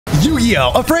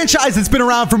Yu-Gi-Oh! A franchise that's been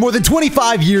around for more than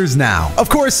 25 years now. Of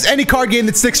course, any card game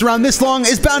that sticks around this long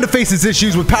is bound to face its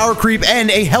issues with power creep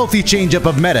and a healthy change-up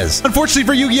of metas. Unfortunately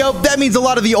for Yu-Gi-Oh! That means a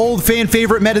lot of the old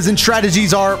fan-favorite metas and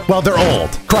strategies are, well, they're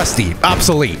old, crusty,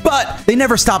 obsolete, but they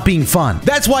never stop being fun.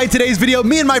 That's why in today's video,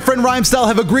 me and my friend Rhymestyle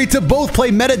have agreed to both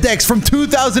play meta decks from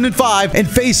 2005 and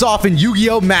face off in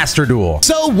Yu-Gi-Oh! Master Duel.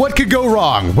 So what could go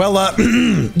wrong? Well,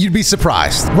 you'd be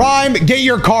surprised. Rhyme, get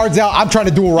your cards out. I'm trying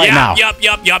to duel right now.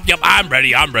 Yep. I'm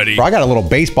ready. Bro, I got a little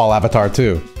baseball avatar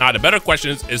too. The better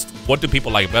question is what do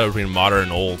people like better between modern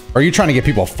and old? Are you trying to get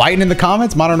people fighting in the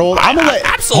comments, modern and old?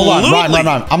 Absolutely. Hold on, Rhyme.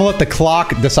 I'm gonna let the clock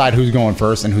decide who's going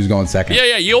first and who's going second.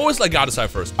 Yeah. You always gotta decide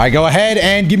first. All right, go ahead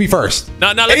and give me first.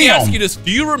 Now let me ask you this.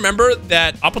 Do you remember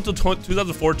that up until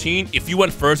 2014, if you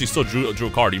went first, you still drew a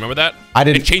card? Do you remember that? I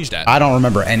didn't. They changed that. I don't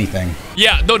remember anything.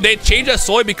 Yeah, no, they changed that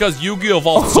solely because Yu-Gi-Oh!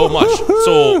 Evolved so much.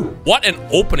 So what an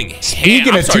opening hand.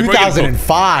 Speaking of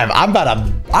 2005, I'm about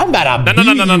to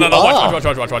No. Watch.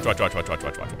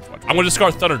 I'm gonna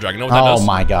discard Thunder Dragon. You know what that does? Oh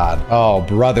my god. Oh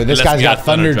brother, this guy's got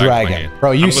Thunder Dragon.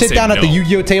 Bro, you sit down at the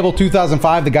Yu-Gi-Oh! Table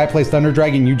 2005, the guy plays Thunder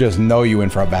Dragon, you just know you in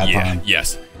for a bad time.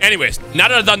 Yes. Anyways, now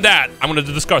that I've done that, I'm gonna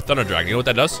discard Thunder Dragon. You know what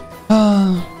that does?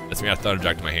 Lets me add Thunder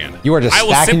Dragon to my hand. You are just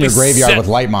stacking your graveyard with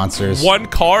light monsters. One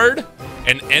card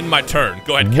and end my turn.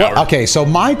 Go ahead, coward. Okay, so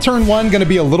my turn one gonna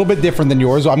be a little bit different than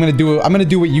yours. I'm gonna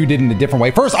do what you did in a different way.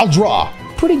 First, I'll draw.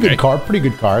 Pretty good card.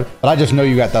 But I just know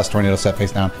you got Dust Tornado set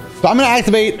face down. So I'm gonna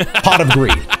activate Pot of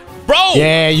Greed. Bro!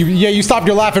 Yeah, you stopped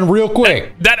your laughing real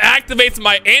quick. That activates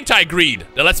my anti-greed.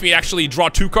 That lets me actually draw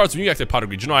 2 cards when you activate Pot of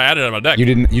Greed. You know I added it on my deck.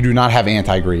 You do not have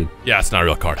anti-greed. Yeah, it's not a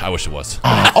real card. I wish it was.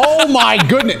 Oh my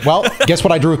goodness. Well, guess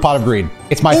what I drew with Pot of Greed?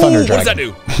 It's my Thunder Dragon. What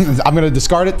does that do? I'm gonna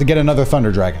discard it to get another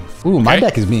Thunder Dragon. Ooh, my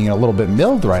deck is being a little bit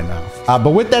milled right now.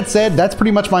 But with that said, that's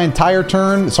pretty much my entire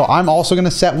turn. So I'm also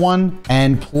gonna set one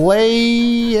and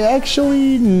play,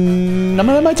 actually, I'm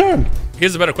gonna have my turn.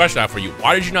 Here's a better question I have for you.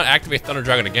 Why did you not activate Thunder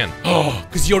Dragon again? Oh,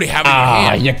 because you already have it in your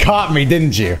hand. You caught me,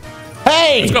 didn't you?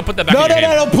 Hey! I'm just gonna put that back in your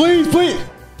hand. No, please.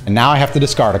 And now I have to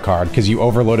discard a card because you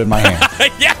overloaded my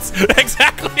hand. Yes,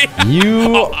 exactly.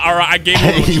 All right, I gave you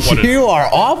what you wanted. You are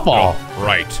awful. Oh,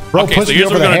 right. Bro, okay, so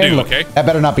here's what we're gonna do, okay? That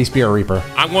better not be Spirit Reaper.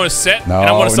 I'm going to set, and I'm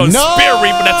going to summon Spirit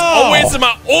Reaper. That's always in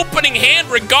my opening hand,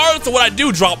 regardless of what I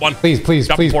do. Drop one. Please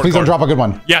don't drop a good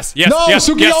one. Yes. No,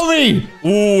 Yugioh!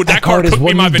 Ooh, that card is cooked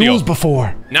me in my video. Duels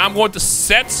before. Now I'm going to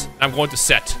set.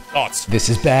 Thoughts? This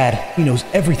is bad. He knows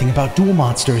everything about duel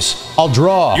monsters. I'll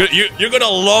draw. You're going to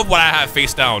love what I have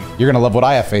face down. You're going to love what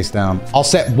I have face down. I'll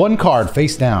set one card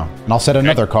face down, and I'll set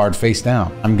another card face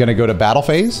down. I'm going to go to battle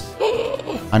phase.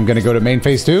 I'm going to go to main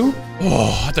phase 2.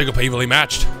 Oh, I think I'll play evenly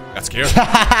matched. Got scared.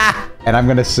 And I'm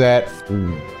going to set...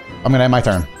 I'm going to end my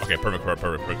turn. Okay, perfect. All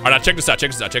right, now check this out.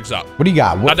 What do you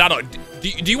got? No. Do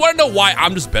you want to know why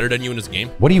I'm just better than you in this game?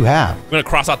 What do you have? I'm going to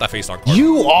cross out that face down card.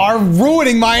 You are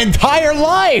ruining my entire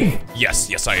life.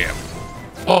 Yes, I am.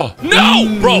 Oh,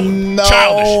 no, bro. No,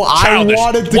 Childish. I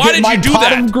wanted to get my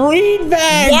Pot of Greed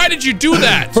back. Why did you do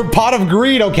that? For Pot of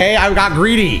Greed, okay? I got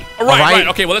greedy. All right.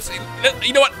 Okay, well,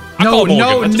 you know what? No.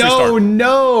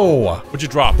 What'd you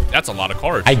drop? That's a lot of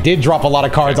cards. I did drop a lot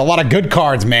of cards. A lot of good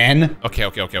cards, man. Okay.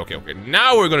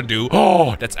 Now we're going to do...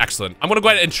 Oh, that's excellent. I'm going to go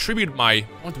ahead and tribute my... I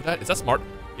want to do that. Is that smart?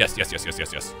 Yes.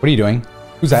 What are you doing?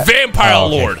 Who's that? Vampire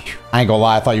Lord. I ain't gonna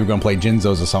lie. I thought you were gonna play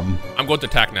Jinzos or something. I'm going to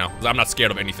attack now because I'm not scared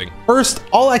of anything. First,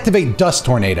 I'll activate Dust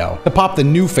Tornado to pop the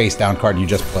new face down card you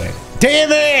just played.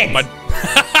 Damn it!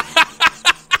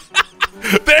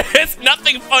 There is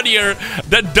nothing funnier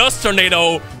than Dust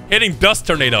Tornado hitting Dust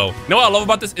Tornado. You know what I love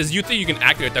about this is you think you can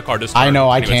activate that card this turn. I know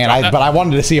I can't, but I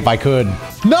wanted to see if I could.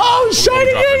 No,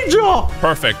 Shining Angel!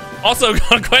 Perfect. Also, go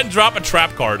ahead and drop a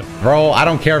trap card. Bro, I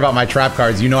don't care about my trap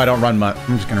cards. You know I don't run much.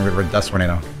 I'm just gonna rid of Dust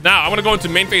Tornado. Now, I'm gonna go into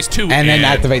main phase 2. And then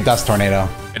activate Dust Tornado.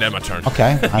 And then my turn.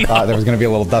 Okay, I thought there was gonna be a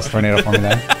little Dust Tornado for me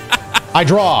there. I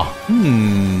draw.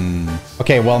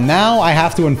 Okay, well now I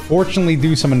have to unfortunately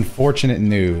do some unfortunate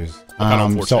news.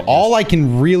 So all I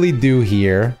can really do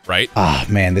here, right? Ah,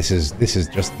 man, this is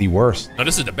just the worst. No,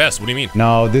 this is the best. What do you mean?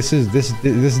 No, this is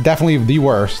definitely the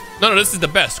worst. No, this is the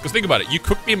best. Because think about it. You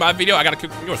cooked me in my video. I gotta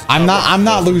cook from yours. I'm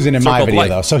not losing in my video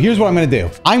though. So here's what I'm gonna do.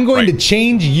 I'm going to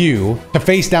change you to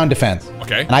face down defense.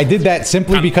 Okay. And I did that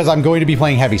simply because I'm going to be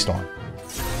playing Heavy Storm.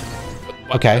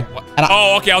 Okay.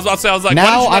 Oh, okay. I was about to say, I was like,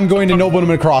 now I'm going to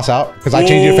Nobleman cross out because I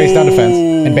changed your face down defense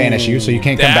and banish you, so you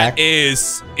can't come back. That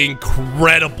is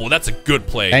incredible. That's a good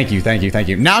play. Thank you, thank you, thank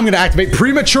you. Now I'm going to activate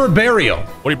Premature Burial.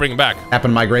 What are you bringing back? Tap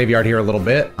in my graveyard here a little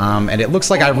bit, and it looks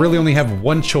like I really only have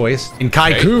one choice in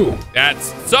Kaiku. Okay. That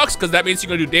sucks because that means you're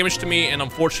going to do damage to me, and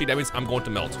unfortunately, that means I'm going to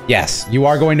melt. Yes, you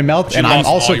are going to melt, and I'm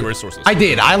also. All your resources. I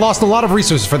did. I lost a lot of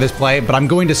resources for this play, but I'm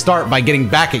going to start by getting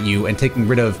back at you and taking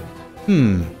rid of.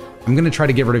 I'm going to try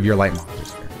to get rid of your light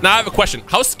monsters. Now I have a question.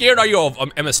 How scared are you of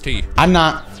MST? I'm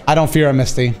not. I don't fear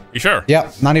MST. You sure?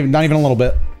 Yep. Not even a little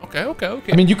bit. Okay.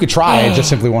 I mean, you could try. It just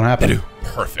simply won't happen.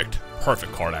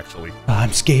 Perfect card, actually.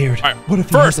 I'm scared. All right. What if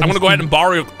first, I'm going to go ahead and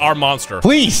borrow our monster.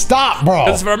 Please stop, bro.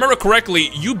 Because if I remember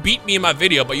correctly, you beat me in my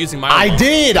video by using my own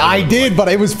monster. I did, but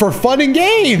it was for fun and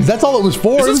games. That's all it was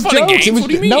for. This is fun and games? What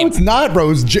do you mean? No, it's not, bro. It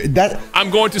was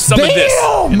I'm going to summon this.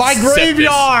 My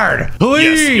graveyard.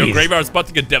 Please. Yes, your graveyard is about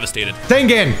to get devastated.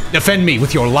 Sengan, defend me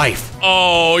with your life.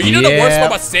 Oh, you know the worst part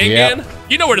about Sengan? Yep.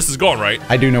 You know where this is going, right?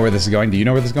 I do know where this is going. Do you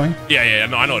know where this is going? Yeah.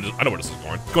 No, I know where this is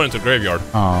going. It's going into a graveyard.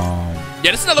 Oh.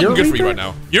 Yeah, this is not looking good for you right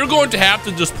now. You're going to have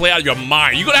to just play out of your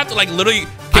mind. You're going to have to, like, literally...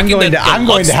 I'm going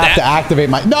to have to activate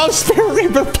my... No, Spirit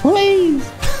Reaper, please!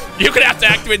 You're going to have to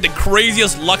activate the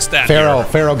craziest luck stat.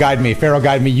 Pharaoh, guide me. Pharaoh,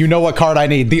 guide me. You know what card I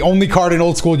need. The only card in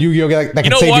old school Yu-Gi-Oh! that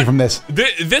can save you from this.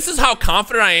 This is how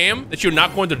confident I am that you're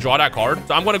not going to draw that card.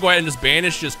 So I'm going to go ahead and just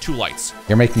banish just 2 lights.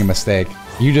 You're making a mistake.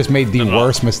 You just made the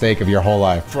worst mistake of your whole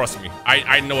life. Trust me.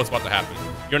 I know what's about to happen.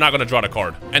 You're not going to draw the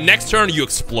card. And next turn, you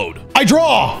explode. I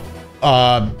draw!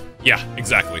 Yeah,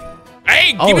 exactly.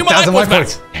 Hey, give me my life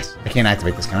points back. Yes, I can't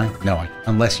activate this, can I? No,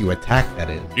 unless you attack, that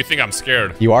is. You think I'm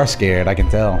scared? You are scared, I can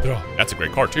tell. That's a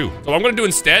great card, too. So what I'm going to do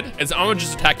instead is I'm going to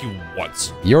just attack you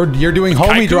once. You're doing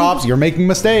homie drops. You're making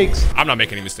mistakes. I'm not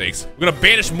making any mistakes. We're going to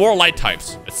banish more light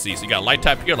types. Let's see. So you got light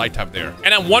type here, light type there.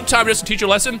 And then one time just to teach you a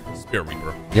lesson, Spirit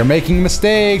Reaper. You're making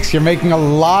mistakes. You're making a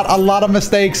lot of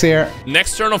mistakes here.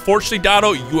 Next turn, unfortunately,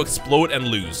 Dotto, you explode and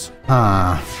lose.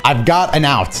 I've got an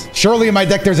out. Surely in my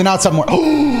deck there's an out somewhere.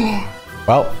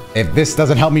 Well, if this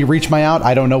doesn't help me reach my out,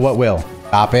 I don't know what will.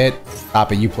 Stop it.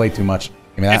 Stop it. You play too much.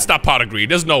 Give me that. It's not pot of greed.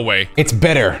 There's no way. It's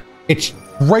bitter. It's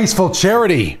graceful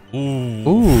charity.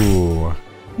 Ooh.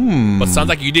 But sounds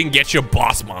like you didn't get your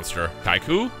boss monster.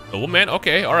 Kaiku? Oh, man.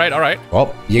 Okay. All right.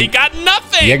 Well, he got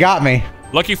nothing. You got me.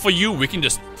 Lucky for you, we can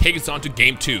just take this on to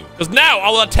game 2. Because now I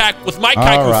will attack with my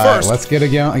Kaiku first. Let's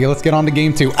get on to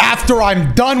game 2. After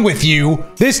I'm done with you,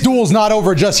 this duel's not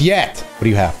over just yet. What do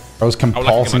you have? Bro's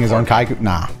compulsing his own Kaiku?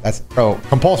 Nah, bro,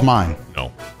 compulse mine.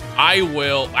 No. I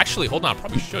will, actually, hold on, I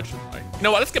probably shouldn't I? You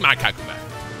know what, let's get my Kaiku back.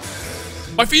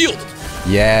 My field.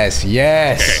 Yes.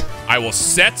 Okay, I will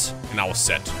set, and I will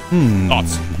set.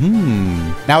 Thoughts?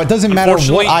 Now, it doesn't matter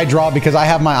what I draw because I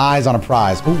have my eyes on a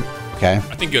prize. Ooh, okay.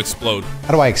 I think you explode.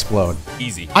 How do I explode?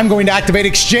 Easy. I'm going to activate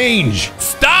exchange.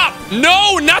 Stop!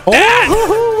 No, not that!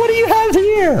 What do you have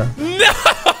here?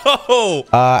 No!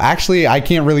 Actually, I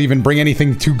can't really even bring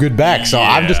anything too good back, so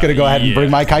I'm just going to go ahead and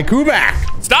bring my Kaiku back.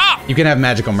 Stop! You can have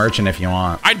Magical Merchant if you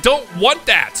want. I don't want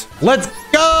that. Let's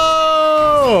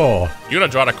go! You're going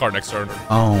to draw that card next turn.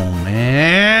 Oh,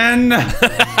 man.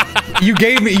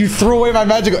 You threw away my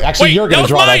Magical... Actually, you're going to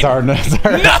draw that card. No!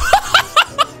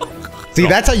 See,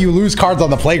 that's how you lose cards on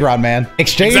the playground, man.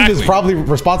 Exchange is probably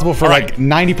responsible for like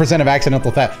 90% of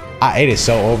accidental theft. It is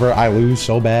so over. I lose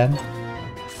so bad.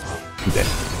 I'm dead.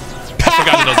 I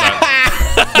forgot who does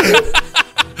that.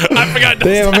 I forgot.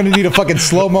 Damn, I'm gonna need a fucking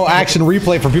slow-mo action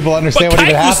replay for people to understand what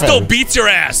even happened. Still beats your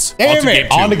ass. Damn it!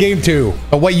 On to game 2.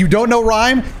 But what you don't know,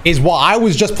 Rhyme, is while I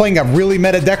was just playing a really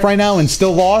meta deck right now and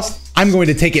still lost, I'm going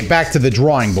to take it back to the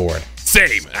drawing board.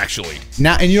 Same, actually.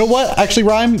 Now, and you know what? Actually,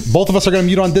 Rhyme, both of us are going to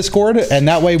mute on Discord, and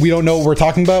that way we don't know what we're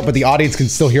talking about, but the audience can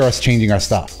still hear us changing our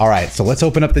stuff. All right, so let's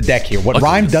open up the deck here. What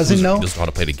Rhyme doesn't know... He doesn't know how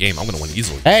to play the game. I'm going to win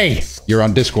easily. Hey, you're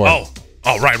on Discord.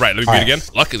 Oh, right. Let me read it again.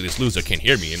 Luckily, this loser can't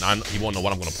hear me, and he won't know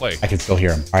what I'm going to play. I can still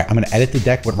hear him. All right, I'm going to edit the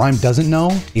deck. What Rhyme doesn't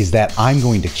know is that I'm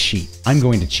going to cheat. I'm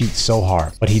going to cheat so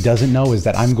hard. What he doesn't know is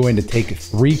that I'm going to take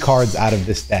 3 cards out of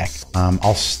this deck.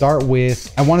 I'll start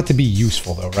with... I want it to be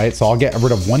useful, though, right? So I'll get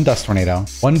rid of 1 Dust Tornado,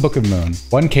 1 Book of Moon,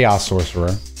 1 Chaos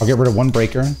Sorcerer. I'll get rid of 1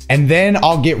 Breaker, and then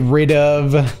I'll get rid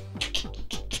of...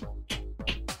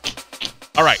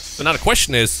 All right, So now the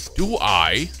question is, do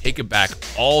I take it back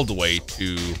all the way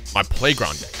to my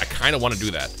playground deck? I kind of want to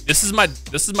do that. This is my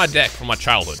deck from my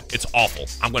childhood. It's awful.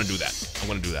 I'm gonna do that. I'm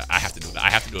gonna do that. I have to do that. I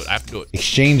have to do it. I have to do it.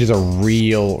 Exchange is a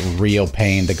real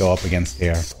pain to go up against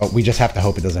here. But we just have to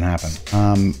hope it doesn't happen.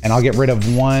 And I'll get rid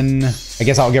of one. I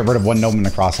guess I'll get rid of one Gnome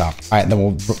to cross out. All right, then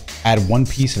we'll add one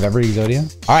piece of every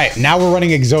Exodia. All right, now we're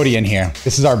running Exodia in here.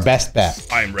 This is our best bet.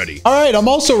 I am ready. All right, I'm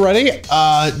also ready.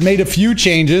 Made a few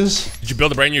changes. Did you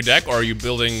build a brand new deck, or are you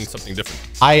building something different?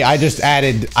 I just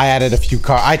added a few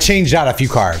cards. I changed out a few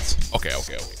cards. Okay.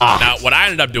 Now, what I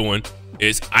ended up doing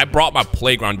is I brought my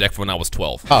playground deck from when I was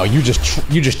 12. Oh, you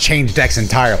just changed decks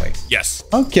entirely. Yes.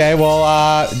 Okay,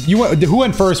 well, who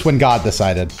went first when God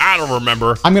decided? I don't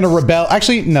remember. I'm gonna rebel.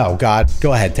 Actually, no, God,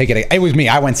 go ahead, take it. It was me.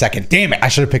 I went second. Damn it, I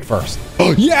should have picked first.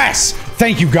 Oh, yes!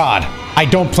 Thank you, God. I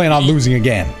don't plan on losing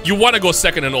again. You want to go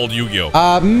second in old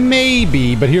Yu-Gi-Oh?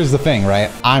 Maybe, but here's the thing,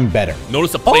 right? I'm better.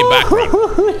 Notice the play background.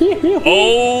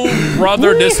 Oh,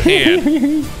 brother, this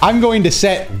hand. I'm going to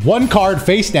set one card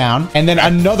face down and then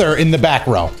another in the back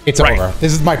row. It's over.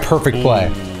 This is my perfect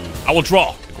play. I will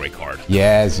draw a great card.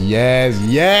 Yes.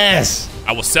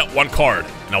 I will set one card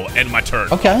and I will end my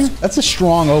turn. Okay, that's a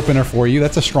strong opener for you.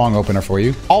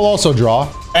 I'll also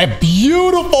draw a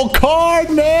beautiful card,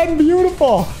 man. Beautiful.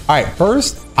 All right,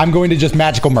 first, I'm going to just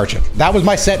Magical Merchant. That was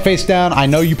my set face down. I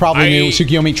know you probably knew.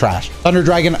 Tsukiyomi, trash. Thunder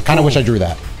Dragon, kind of wish I drew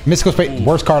that. Mystical Space,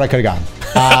 worst card I could have gotten.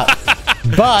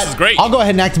 But I'll go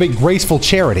ahead and activate Graceful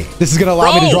Charity. This is going to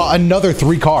allow me to draw another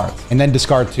 3 cards and then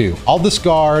discard 2. I'll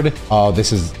discard. Oh,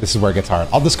 this is where it gets hard.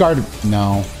 I'll discard.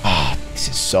 No. This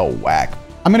is so whack.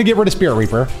 I'm going to get rid of Spirit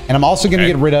Reaper, and I'm also going to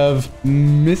get rid of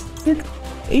Mystic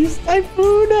Ace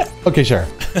Typhoon. Okay, sure.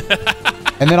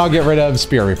 And then I'll get rid of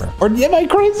Spirit Reaper. Or am I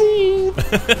crazy?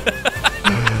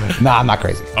 Nah, I'm not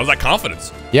crazy. How's that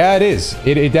confidence? Yeah, it is.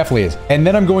 It definitely is. And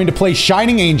then I'm going to play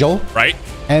Shining Angel. Right.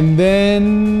 And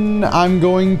then I'm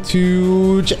going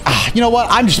to... you know what?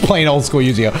 I'm just playing old school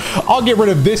Yugioh. I'll get rid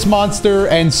of this monster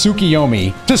and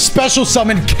Tsukiyomi to special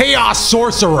summon Chaos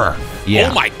Sorcerer. Yeah.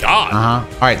 Oh my God.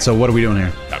 All right, so what are we doing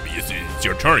here? I mean, it's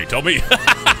your turn. You tell me.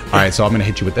 All right, so I'm going to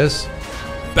hit you with this.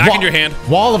 Back in your hand.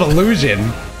 Wall of Illusion.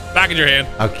 Back in your hand.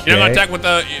 Okay. You're not gonna attack with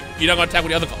the. You're not gonna attack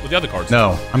with the other cards.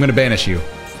 No, I'm going to banish you.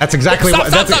 That's exactly why.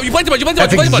 Stop! You played too much.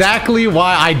 That's exactly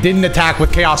why I didn't attack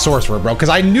with Chaos Sorcerer, bro. Because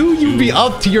I knew you'd be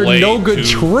up to your no good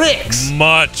tricks.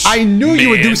 I knew you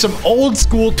would do some old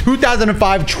school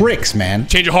 2005 tricks, man.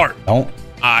 Change your heart. Don't. All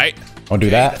right. Don't do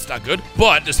that. That's not good.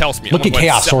 But this helps me. Look at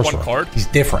Chaos Sorcerer. One card. He's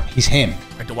different. He's him.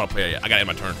 I don't want to play it yet. I gotta end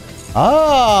my turn.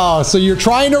 Oh, so you're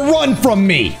trying to run from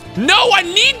me. No, I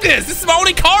need this. This is my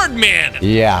only card, man.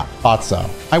 Yeah, thought so.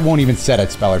 I won't even set a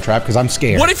Speller Trap because I'm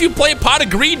scared. What if you play a Pot of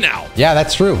Greed now? Yeah,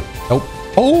 that's true. Nope.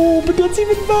 Oh, but that's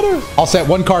even better. I'll set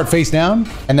one card face down.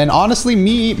 And then honestly,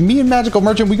 me and Magical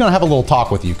Merchant, we're going to have a little talk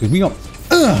with you because we don't...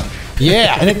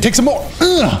 yeah, and it takes some more.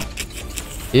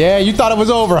 Yeah, you thought it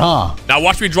was over, huh? Now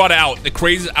watch me draw it out. The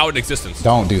craze is out in existence.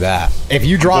 Don't do that. If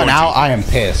you draw it out, I am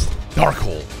pissed. Dark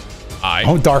Hole.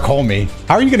 Don't Dark Hole me.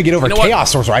 How are you going to get over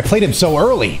Chaos Sorcerer? I played him so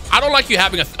early. I don't like you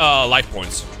having life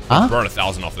points. Huh? Burn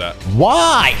 1,000 off of that.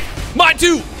 Why? Mine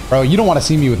too. Bro, you don't want to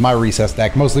see me with my recess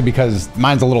deck, mostly because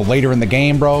mine's a little later in the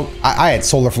game, bro. I had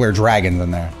Solar Flare Dragons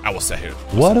in there. I will set here.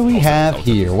 What do we have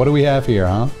here? What do we have here,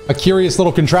 huh? A curious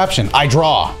little contraption. I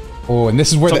draw. Oh, and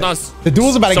this is where the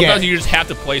duel's about to get. Sometimes you just have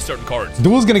to play certain cards. The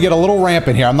duel's going to get a little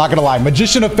rampant here. I'm not going to lie.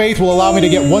 Magician of Faith will allow me to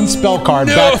get one spell card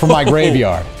back from my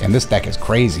graveyard. And this deck is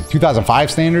crazy.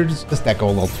 2005 standards, this deck go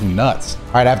a little too nuts.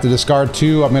 All right, I have to discard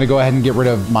 2. I'm going to go ahead and get rid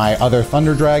of my other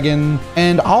Thunder Dragon.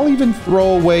 And I'll even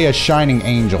throw away a Shining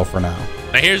Angel for now.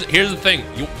 Now, here's the thing.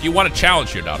 You want to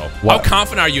challenge here, Dotto. What? How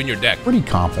confident are you in your deck? Pretty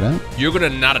confident. You're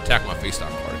going to not attack my face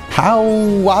down card.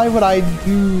 Why would I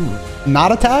do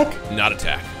not attack? Not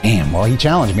attack. Damn, well, he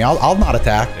challenged me. I'll not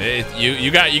attack.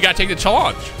 You got to take the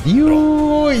challenge. You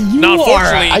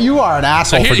are an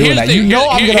asshole for doing that. You know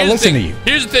I'm going to listen to you.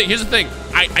 Here's the thing.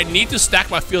 I need to stack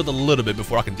my field a little bit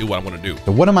before I can do what I want to do.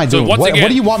 So what am I doing? What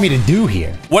do you want me to do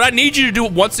here? What I need you to do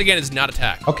once again is not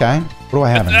attack. Okay. What do I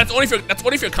have? That's only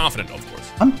if you're confident, of course.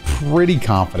 I'm pretty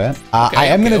confident. I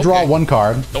am going to draw one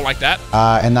card. Don't like that.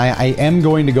 And I am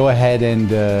going to go ahead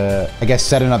and, I guess,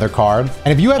 set another card.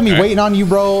 And if you have me waiting on you,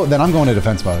 bro, then I'm going to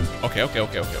defense mode. Okay.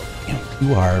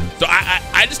 You are. So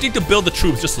I just need to build the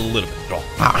troops just a little bit. Bro.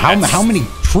 How many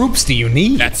troops do you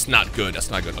need? That's not good.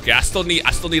 Okay, I still need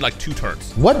like 2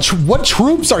 turns. What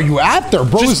troops are you after,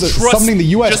 bro? Is it summoning the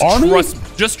U.S. Army?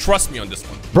 Just trust me on this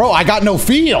one. Bro, I got no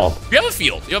field. You have a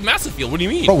field. You have a massive field. What do you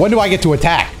mean? Bro, when do I get to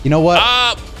attack? You know what?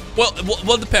 Well,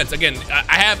 it depends. Again,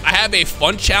 I have a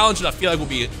fun challenge that I feel like will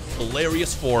be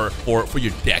hilarious for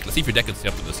your deck. Let's see if your deck can stay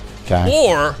up to this. Okay.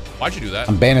 Or why'd you do that?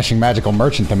 I'm banishing Magical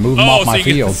Merchant to move him off my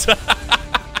field.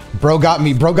 Bro got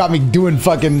me doing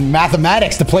fucking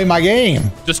mathematics to play my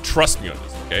game. Just trust me on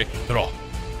this, okay? Draw.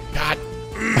 God.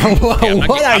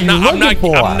 What are you looking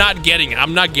for? I'm not getting it.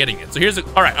 I'm not getting it. So here's the,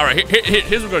 all right.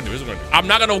 Here's what we're gonna do. I'm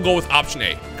not gonna go with option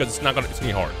A because it's gonna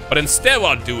be hard. But instead,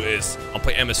 what I'll do is I'll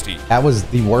play MST. That was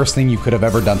the worst thing you could have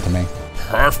ever done to me.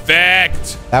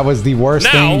 Perfect. That was the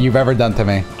worst thing you've ever done to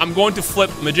me. I'm going to flip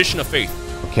Magician of Faith.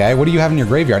 Okay, what do you have in your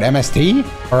graveyard? MST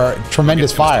or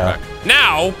Tremendous Fire?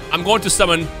 Now I'm going to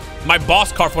summon my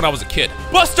boss card from when I was a kid,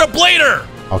 Buster Blader.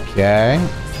 Okay.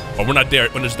 But we're not there.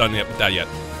 We're not done with that yet.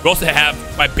 We also have,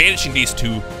 by banishing these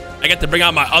two, I get to bring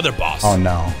out my other boss. Oh,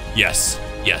 no. Yes.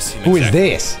 Who is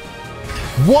this?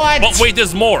 What? But wait,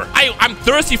 there's more. I'm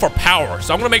thirsty for power,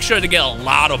 so I'm going to make sure to get a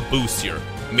lot of boosts here.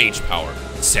 Mage power.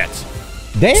 Set.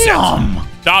 Damn.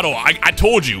 Dotto, I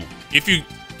told you, if you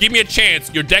give me a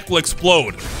chance, your deck will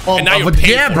explode. Oh, and now you're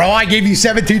yeah, bro, I gave you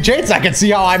 17 chances. I can see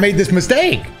how I made this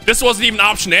mistake. This wasn't even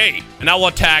option A, and I will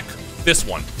attack this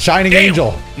one. Shining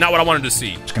Angel. Not what I wanted to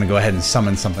see. Just gonna go ahead and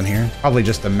summon something here. Probably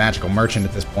just a Magical Merchant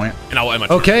at this point. And I will end my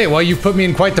turn. Okay, well, you've put me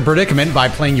in quite the predicament by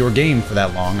playing your game for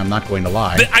that long. I'm not going to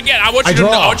lie. Again, I want you to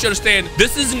understand,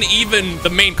 this isn't even the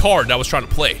main card that I was trying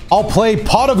to play. I'll play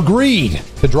Pot of Greed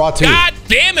to draw 2. God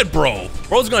damn it, bro.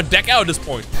 Bro's gonna deck out at this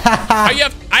point.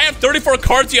 I have 34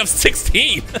 cards, you have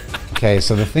 16. Okay,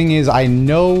 so the thing is, I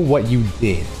know what you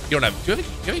did. You don't have, do you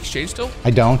have exchange still?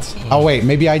 I don't. Oh, wait,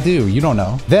 maybe I do. You don't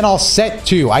know. Then I'll set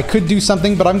 2. I could do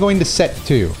something, but I'm going to set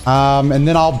 2. And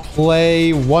then I'll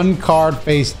play 1 card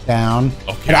face down.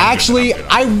 Okay. And actually,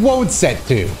 I won't set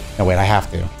 2. No, wait, I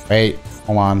have to. Wait,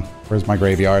 hold on. Where's my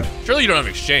graveyard? Surely you don't have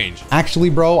exchange. Actually,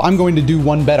 bro, I'm going to do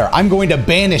one better. I'm going to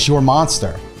banish your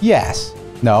monster. Yes.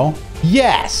 No.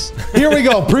 Yes. Here we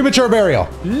go. Premature Burial.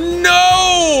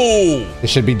 No. It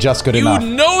should be just good enough.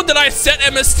 You know that I set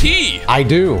MST. I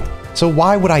do. So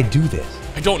why would I do this?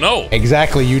 I don't know.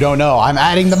 Exactly. You don't know. I'm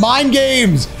adding the mind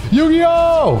games.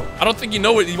 Yu-Gi-Oh! I don't think you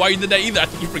know why you did that either. I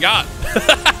think you forgot.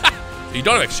 You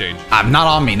don't have exchange. Not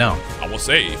on me, no. I will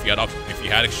say, if you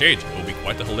had exchange, it would be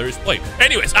quite the hilarious play.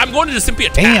 Anyways, I'm going to just simply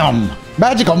attack. Damn.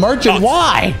 Magical Merchant,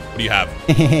 why? What do you have?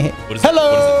 What is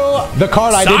Hello. The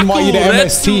card I didn't want you to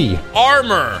MST.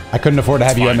 Armor. I couldn't afford to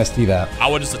have you MST that. I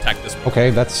would just attack this one. Okay,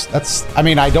 that's. I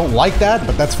mean, I don't like that,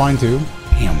 but that's fine too.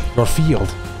 Damn, your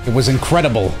field. It was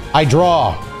incredible. I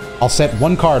draw. I'll set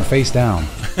 1 card face down.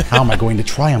 How am I going to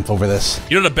triumph over this?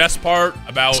 You know the best part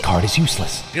about... This card is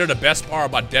useless. You know the best part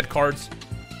about dead cards?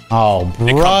 Oh,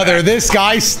 brother, this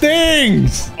guy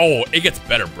stings! Oh, it gets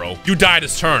better, bro. You die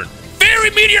this turn.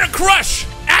 Fairy Meteor Crush!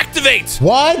 Activate!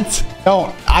 What?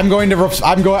 No, I'm going to...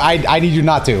 I need you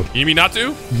not to. You need me not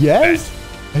to? Yes?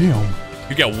 Damn.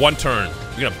 You get 1 turn.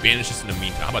 You're gonna banish this in the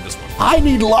meantime. How about this one? I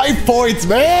need life points,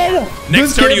 man!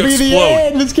 Next turn you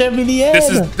explode. This can't be the end.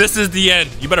 This is the end.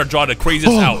 You better draw the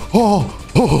craziest out. No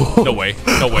way.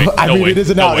 No way. I mean, it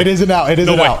isn't out. It isn't out. It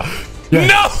isn't out. Yes.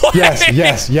 No way.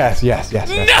 Yes.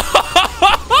 No.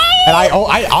 And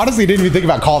I honestly didn't even think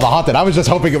about Call of the Haunted. I was just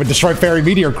hoping it would destroy Fairy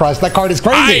Meteor Crush. That card is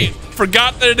crazy. I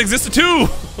forgot that it existed too.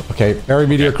 Okay, Fairy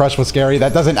Meteor Crush was scary.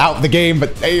 That doesn't out the game,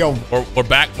 but damn. We're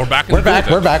back. We're back.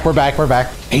 We're back.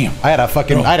 Damn, I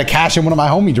had a cash in one of my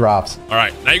homie drops. All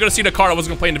right, now you're gonna see the card I was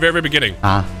gonna play in the very beginning.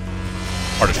 Card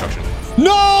destruction.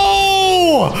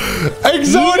 No!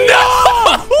 Exodia!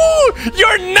 No!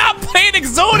 You're not playing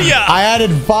Exodia! I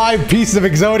added 5 pieces of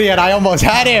Exodia and I almost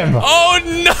had him. Oh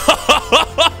no!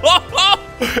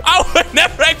 I would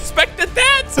never expected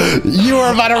that! You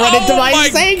were about to run into my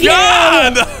sink.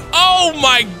 Oh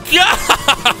my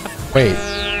god! Wait.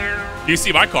 You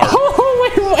see my card?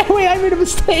 Oh, wait, I made a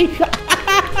mistake.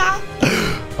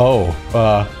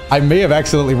 I may have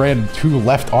accidentally ran 2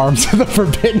 left arms to the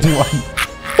forbidden one.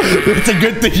 It's a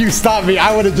good thing you stopped me.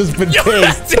 I would have just been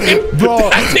pissed. Bro,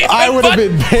 I would have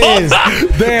been pissed.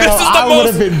 Damn, I would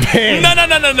have been pissed.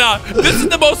 No. This is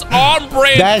the most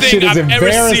on-brand thing I've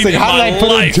ever seen in How my did I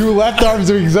put in 2 left arms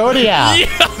of Exodia? Yeah.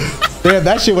 Damn,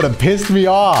 that shit would have pissed me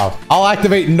off. I'll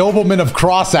activate Nobleman of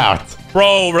Crossout.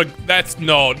 Bro, that's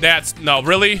no,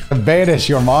 really? Banish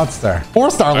your monster.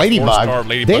 4-star Ladybug. 4-star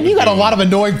Ladybug. Damn, you got a lot of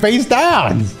annoying face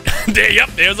downs. Yep,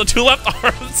 there's the 2 left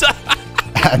arms.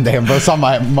 Damn, bro, saw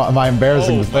my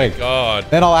embarrassing mistake. Oh my god.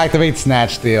 Then I'll activate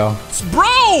Snatch Steal.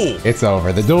 Bro! It's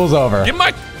over. The duel's over. Give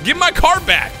my card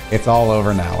back. It's all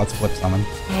over now. Let's flip summon.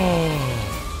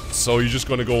 So you're just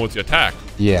gonna go with the attack?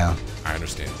 Yeah. I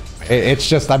understand. It's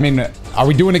just, I mean, are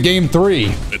we doing a game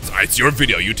 3? It's your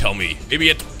video. You tell me. Maybe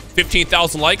at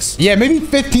 15,000 likes? Yeah, maybe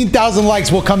 15,000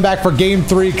 likes will come back for game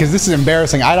 3 because this is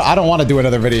embarrassing. I don't want to do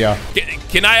another video.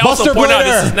 Can I also point out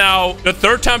this is now the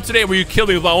 3rd time today where you killed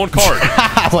me with my own card?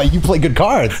 Like, you play good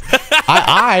cards.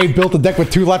 I built a deck with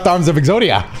 2 left arms of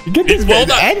Exodia. Get this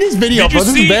end this video, bro. This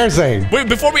is embarrassing. Wait,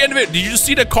 before we end it, did you just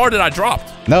see the card that I dropped?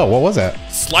 No, what was it?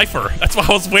 Slifer. That's why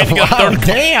I was waiting. Wow,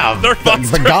 damn.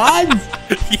 The gods?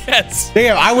 Yes.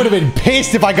 Damn, I would have been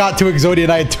pissed if I got 2 Exodia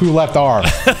and I had 2 left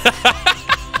arms.